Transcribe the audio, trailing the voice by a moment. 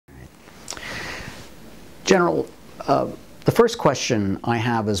General, the first question I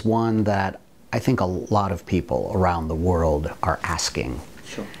have is one that I think a lot of people around the world are asking.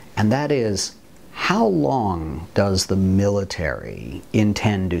 Sure. And that is, how long does the military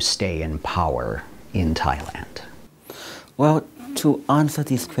intend to stay in power in Thailand? Well, to answer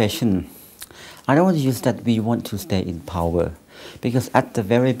this question, I don't want to use that we want to stay in power, because at the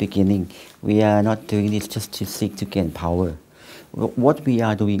very beginning, we are not doing this just to seek to gain power. What we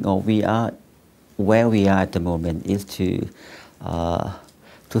are doing, or where we are at the moment, is to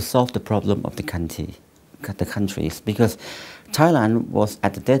solve the problem of the countries, because Thailand was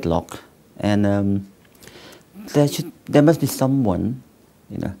at the deadlock, and there must be someone,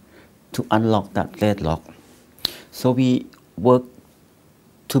 to unlock that deadlock. So we work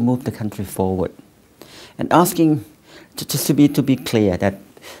to move the country forward, and asking just to be clear that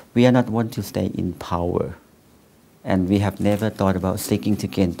we are not want to stay in power, and we have never thought about seeking to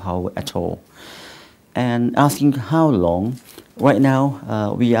gain power at all. And asking how long, right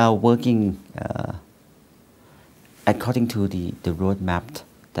now we are working according to the roadmap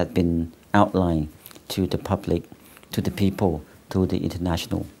that's been outlined to the public, to the people, to the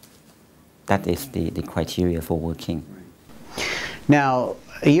international. That is the criteria for working. Now,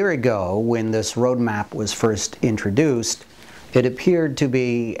 a year ago, when this roadmap was first introduced, it appeared to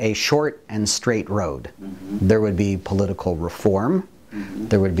be a short and straight road. Mm-hmm. There would be political reform. Mm-hmm.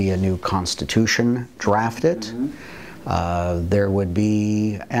 There would be a new constitution drafted. Mm-hmm. There would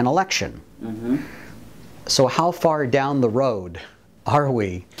be an election. Mm-hmm. So how far down the road are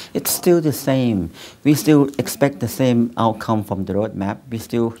we? It's still the same. We still expect the same outcome from the roadmap. We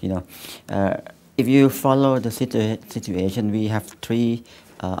still, if you follow the situation, we have three,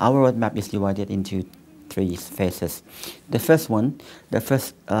 our roadmap is divided into three phases. The first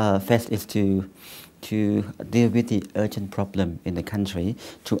phase is to deal with the urgent problem in the country,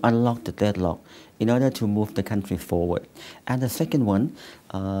 to unlock the deadlock in order to move the country forward. And the second one,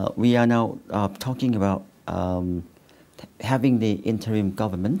 we are now talking about having the interim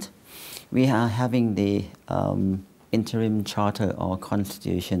government. We are having the interim charter or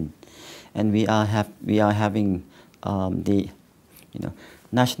constitution, and we are having the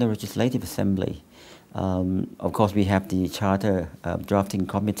National Legislative Assembly. Of course, we have the Charter Drafting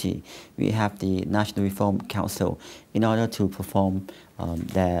Committee. We have the National Reform Council in order to perform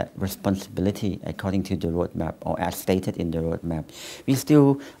their responsibility according to the roadmap, or as stated in the roadmap. We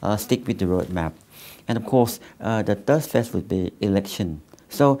still stick with the roadmap. And of course, the third phase would be election.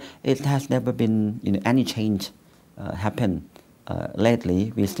 So it has never been any change happen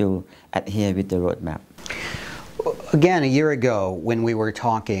lately. We still adhere with the roadmap. Again, a year ago when we were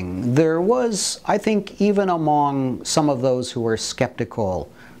talking, there was, I think, even among some of those who were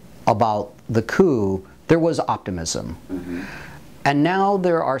skeptical about the coup, there was optimism. Mm-hmm. And now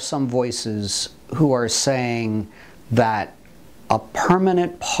there are some voices who are saying that a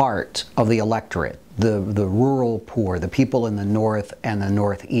permanent part of the electorate, the rural poor, the people in the north and the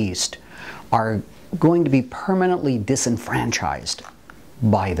northeast, are going to be permanently disenfranchised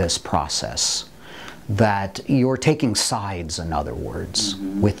by this process. That you're taking sides, in other words,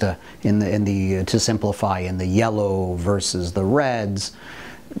 mm-hmm. with to simplify, in the yellow versus the reds,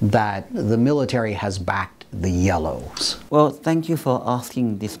 that the military has backed the yellows. Well, thank you for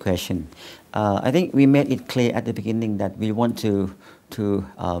asking this question. I think we made it clear at the beginning that we want to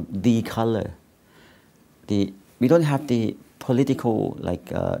decolor. We don't have the political,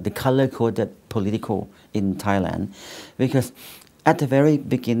 the color-coded political in Thailand, because at the very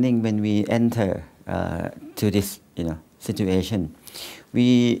beginning when we enter to this situation,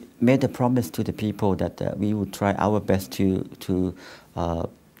 we made a promise to the people that we would try our best to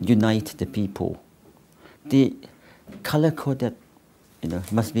unite the people. The color-coded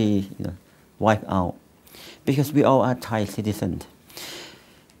must be wiped out, because we all are Thai citizens.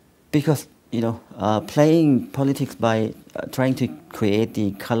 Because playing politics by trying to create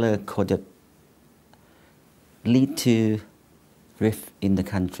the color-coded lead to rift in the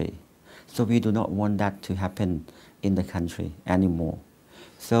country. So we do not want that to happen in the country anymore.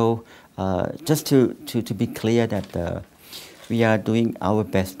 So just to be clear that we are doing our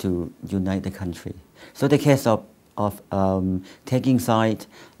best to unite the country. So the case of taking side,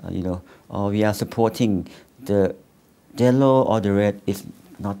 or we are supporting the yellow or the red is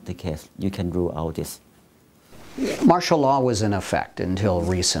not the case. You can rule out this. Martial law was in effect until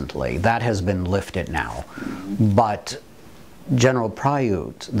recently. That has been lifted now. Mm-hmm. But General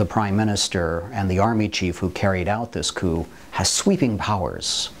Prayut, the Prime Minister, and the Army Chief who carried out this coup, has sweeping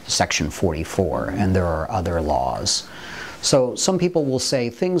powers, Section 44, and there are other laws. So some people will say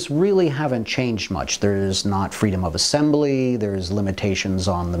things really haven't changed much. There's not freedom of assembly, there's limitations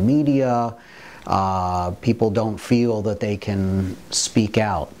on the media. People don't feel that they can speak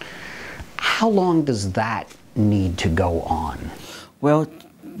out. How long does that need to go on? Well,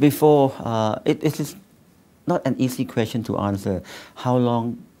 before, it is not an easy question to answer. How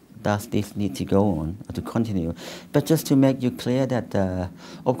long does this need to go on or to continue? But just to make you clear that,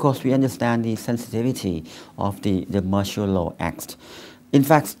 of course, we understand the sensitivity of the Martial Law Act. In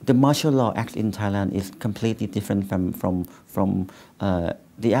fact, the Martial Law Act in Thailand is completely different from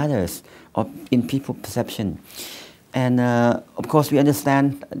the others in people perception. And of course, we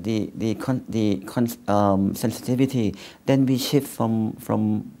understand the sensitivity. Then we shift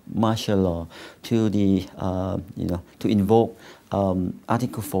from martial law to the to invoke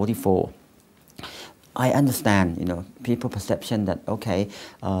Article 44. I understand people perception that okay,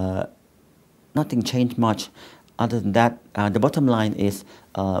 nothing changed much. Other than that, the bottom line is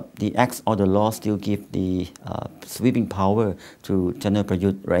the acts or the law still give the sweeping power to General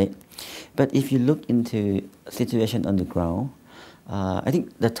Prayut, right? But if you look into situation on the ground, I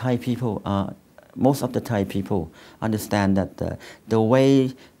think the Thai people, most of the Thai people understand that the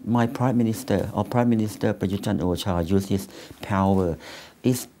way my Prime Minister or Prime Minister Prayut Chan-o-cha uses his power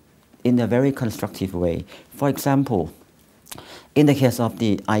is in a very constructive way. For example, in the case of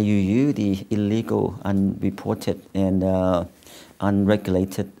the IUU, the illegal, unreported, and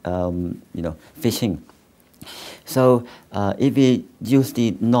unregulated, fishing. So if we use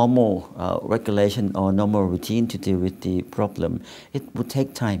the normal regulation or normal routine to deal with the problem, it would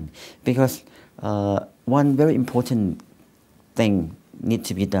take time because one very important thing needs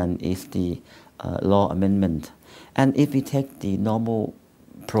to be done is the law amendment. And if we take the normal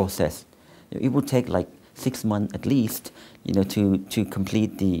process, it would take like 6 months at least, to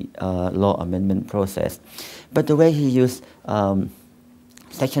complete the law amendment process. But the way he used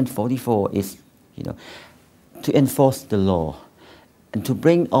Section 44 is, to enforce the law and to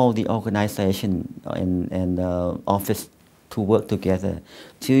bring all the organization and office to work together,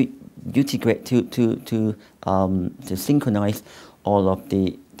 to integrate, to synchronize all of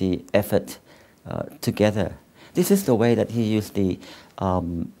the effort together. This is the way that he used the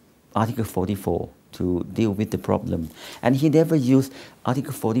Article 44 to deal with the problem. And he never used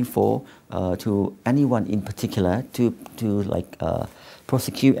Article 44 to anyone in particular, to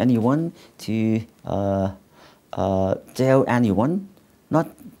prosecute anyone, to jail anyone.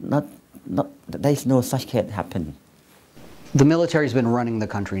 There is no such case happen. The military's been running the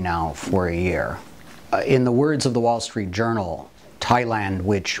country now for a year. In the words of the Wall Street Journal, Thailand,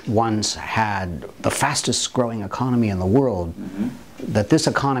 which once had the fastest growing economy in the world, that this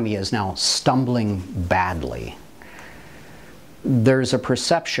economy is now stumbling badly. There's a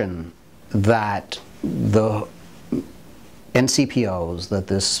perception that the NCPOs, that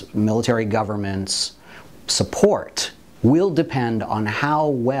this military government's support will depend on how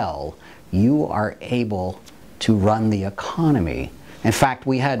well you are able to run the economy. In fact,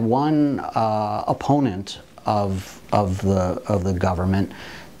 we had one opponent of the government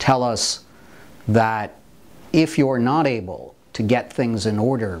tell us that if you're not able to get things in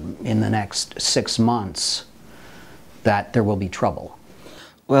order in the next 6 months, that there will be trouble.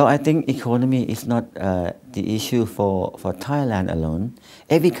 Well, I think economy is not the issue for Thailand alone.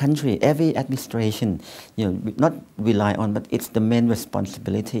 Every country, every administration, not rely on, but it's the main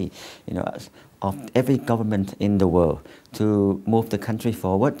responsibility, of every government in the world to move the country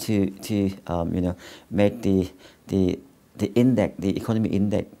forward, to make the index, the economy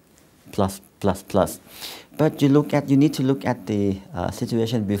index plus. But you need to look at the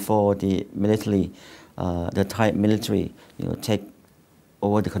situation before the military, the Thai military, take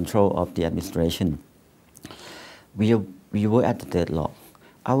over the control of the administration. We were at the deadlock.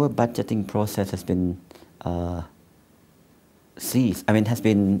 Our budgeting process has been ceased. has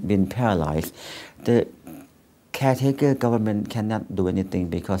been paralyzed. The caretaker government cannot do anything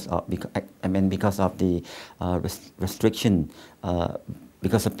because of the restriction,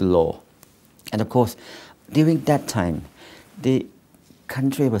 because of the law. And of course, during that time, the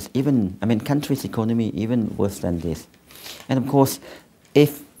country was country's economy even worse than this. And of course,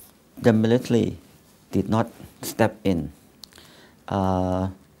 if the military did not step in,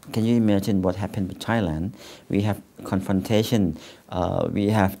 can you imagine what happened with Thailand? We have confrontation, we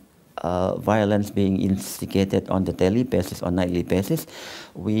have violence being instigated on the daily basis or nightly basis.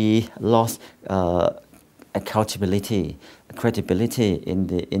 We lost accountability, credibility in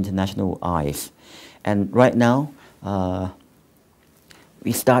the international eyes. And right now, our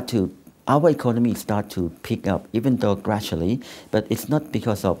economy start to pick up, even though gradually, but it's not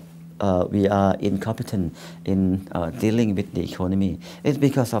because of we are incompetent in dealing with the economy. It's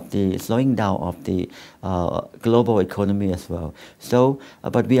because of the slowing down of the global economy as well. So,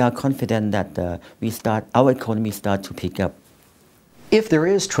 but we are confident that our economy start to pick up. If there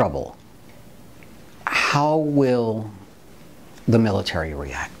is trouble, how will the military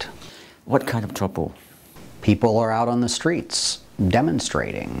react? What kind of trouble? People are out on the streets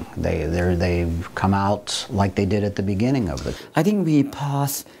demonstrating. They've come out like they did at the beginning of the... I think we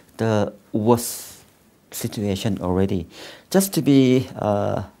passed the worst situation already. Just to be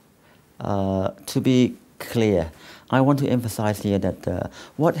clear, I want to emphasize here that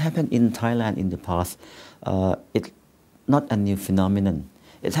what happened in Thailand in the past, it's not a new phenomenon.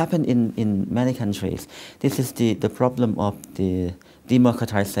 It happened in many countries. This is the problem of the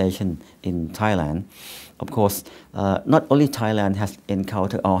democratization in Thailand. Of course, not only Thailand has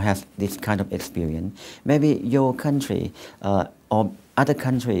encountered or has this kind of experience. Maybe your country or other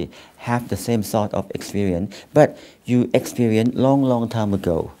country have the same sort of experience, but you experienced long time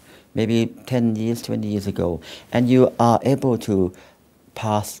ago, maybe 10 years, 20 years ago, and you are able to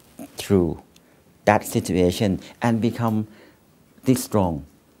pass through that situation and become this strong,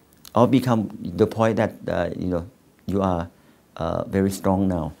 or become the point that you are very strong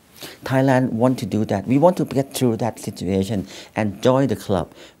now. Thailand want to do that. We want to get through that situation and join the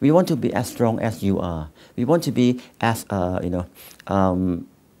club. We want to be as strong as you are. We want to be as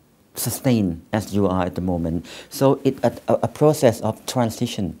sustained as you are at the moment. So it's a process of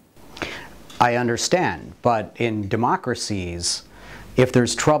transition. I understand, but in democracies, if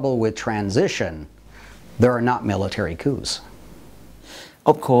there's trouble with transition, there are not military coups.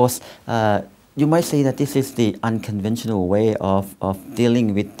 Of course, you might say that this is the unconventional way of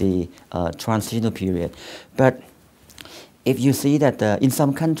dealing with the transitional period. But if you see that in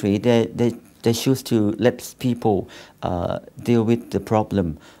some country, they choose to let people deal with the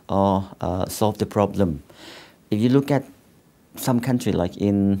problem or solve the problem. If you look at some country like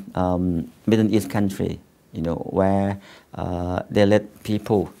in Middle East country, where they let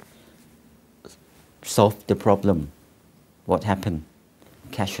people solve the problem, what happened?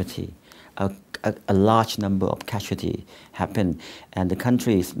 Casualty. A large number of casualties happen, and the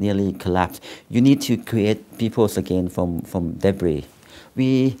country is nearly collapsed. You need to create peoples again from debris.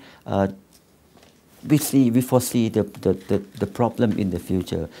 We foresee the problem in the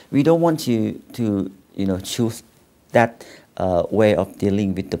future. We don't want to choose that way of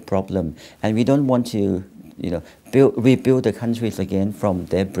dealing with the problem, and we don't want to rebuild the countries again from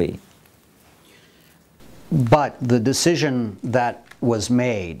debris. But the decision that was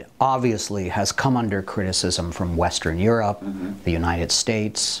made obviously has come under criticism from Western Europe, the United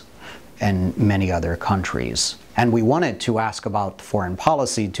States, and many other countries. And we wanted to ask about foreign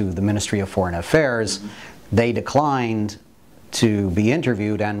policy to the Ministry of Foreign Affairs. They declined to be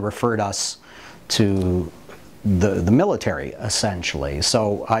interviewed and referred us to the military, essentially.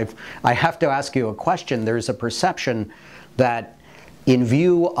 So I have to ask you a question. There's a perception that in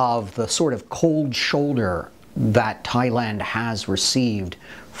view of the sort of cold shoulder that Thailand has received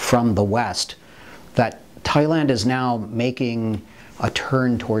from the West, that Thailand is now making a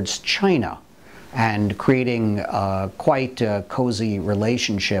turn towards China and creating quite a cozy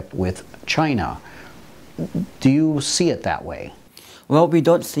relationship with China. Do you see it that way? Well, we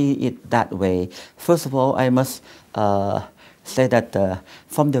don't see it that way. First of all, I must say that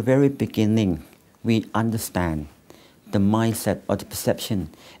from the very beginning, we understand the mindset or the perception,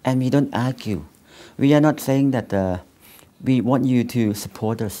 and we don't argue. We are not saying that we want you to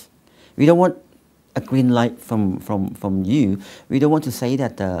support us. We don't want a green light from you. We don't want to say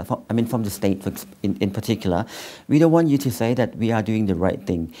that, from the state in particular, we don't want you to say that we are doing the right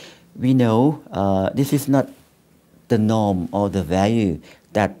thing. We know this is not the norm or the value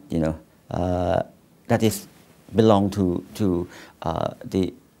that, that is belong to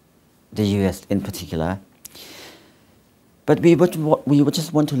the US in particular. But we would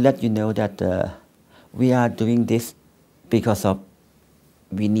just want to let you know that we are doing this because of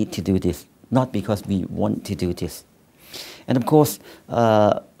we need to do this, not because we want to do this. And of course,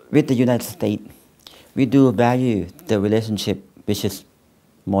 with the United States, we do value the relationship, which is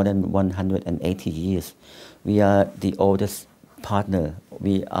more than 180 years. We are the oldest partner.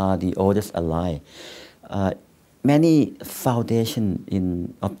 We are the oldest ally. Many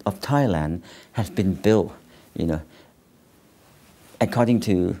foundations of Thailand has been built, according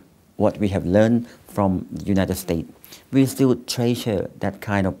to what we have learned from the United States. We still treasure that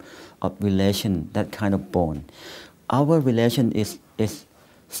kind of relation, that kind of bond. Our relation is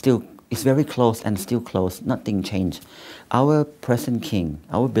very close and still close. Nothing changed. Our present king,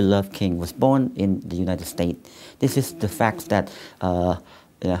 our beloved king, was born in the United States. This is the fact that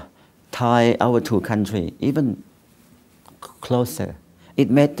tie our two countries even closer. It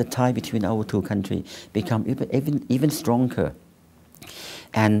made the tie between our two countries become even stronger.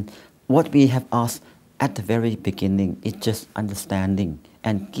 And what we have asked at the very beginning is just understanding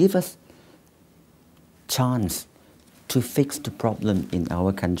and give us chance to fix the problem in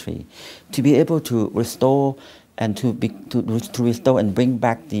our country, to be able to restore and to restore and bring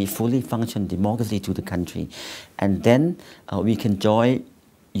back the fully functioning democracy to the country. And then we can join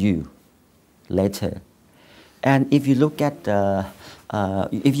you later. And if you look at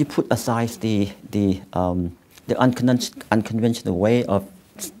if you put aside the unconventional way of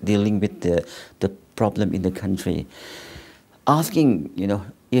dealing with the problem in the country, asking,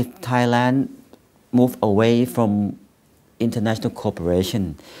 if Thailand move away from international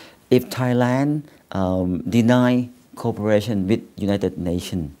cooperation, if Thailand deny cooperation with United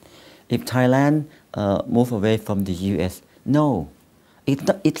Nations, if Thailand move away from the US, no,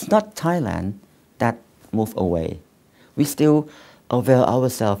 it's not Thailand that move away. We still avail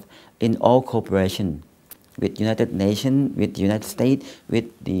ourselves in all cooperation with United Nations, with the United States, with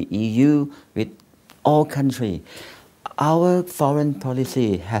the EU, with all countries. Our foreign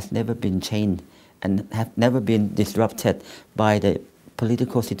policy has never been changed and have never been disrupted by the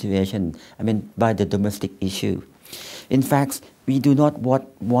political situation, by the domestic issue. In fact, we do not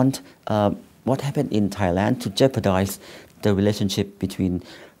want what happened in Thailand to jeopardize the relationship between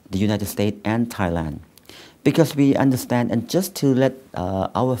the United States and Thailand. Because we understand, and just to let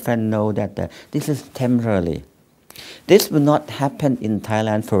our friend know that this is temporarily. This will not happen in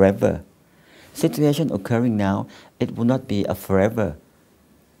Thailand forever. Situation occurring now, it will not be a forever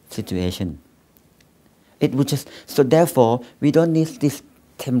situation. It would just, so therefore, we don't need these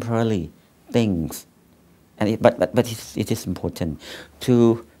temporary things. And but it is important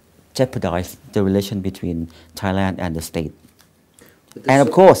to jeopardize the relation between Thailand and the state. And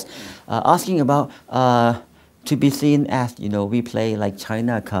of course, asking about to be seen as, we play like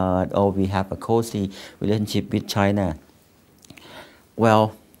China card or we have a cozy relationship with China.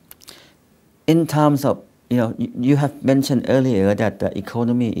 Well, in terms of, you have mentioned earlier that the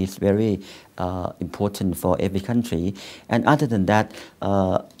economy is very important for every country. And other than that,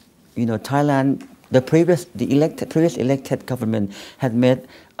 Thailand, the previous elected government had made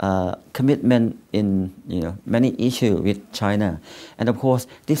commitment in many issues with China, and of course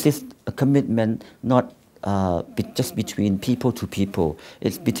this is a commitment not just between people to people.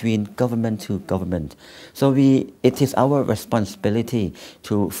 It's between government to government. So it is our responsibility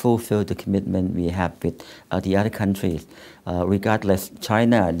to fulfill the commitment we have with the other countries, regardless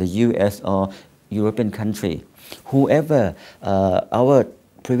China, the U.S. or European country, whoever our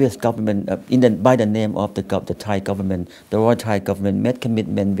previous government, by the name of the Thai government, the Royal Thai government made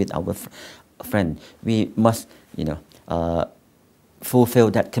commitment with our friend. We must, fulfill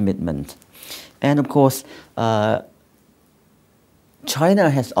that commitment. And of course, China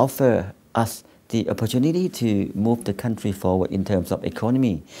has offered us the opportunity to move the country forward in terms of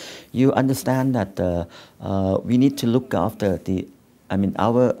economy. You understand that we need to look after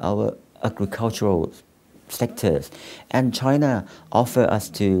our agricultural sectors, and China offer us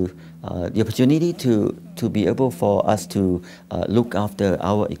the opportunity to be able for us to look after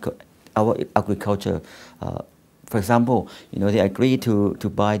our agriculture. For example, they agree to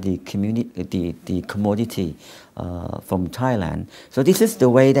buy the commodity from Thailand. So this is the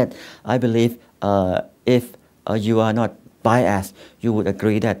way that I believe if you are not biased, you would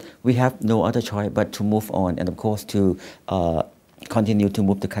agree that we have no other choice but to move on, and of course to continue to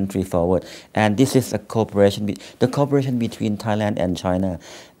move the country forward. And this is a cooperation. The cooperation between Thailand and China,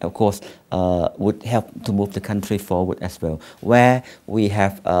 of course, would help to move the country forward as well. Where we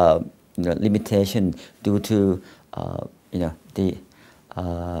have limitation due to the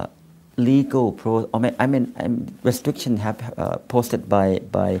legal restriction have posted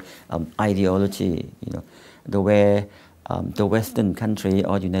by ideology. The way the Western country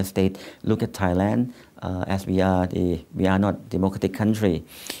or United States look at Thailand as we are not democratic country,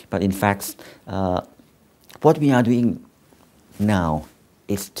 but in fact, what we are doing now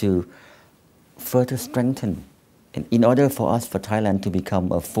is to further strengthen. In order for Thailand to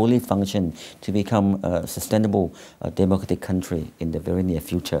become a fully function, to become a sustainable democratic country in the very near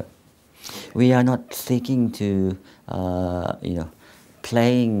future, we are not seeking to,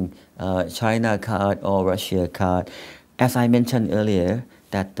 playing China card or Russia card. As I mentioned earlier,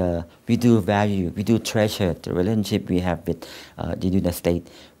 that we do treasure the relationship we have with the United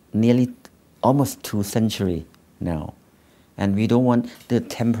States, nearly almost 2 centuries now. And we don't want the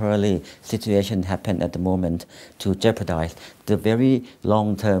temporary situation happen at the moment to jeopardize the very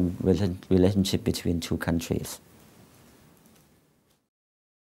long-term relationship between two countries.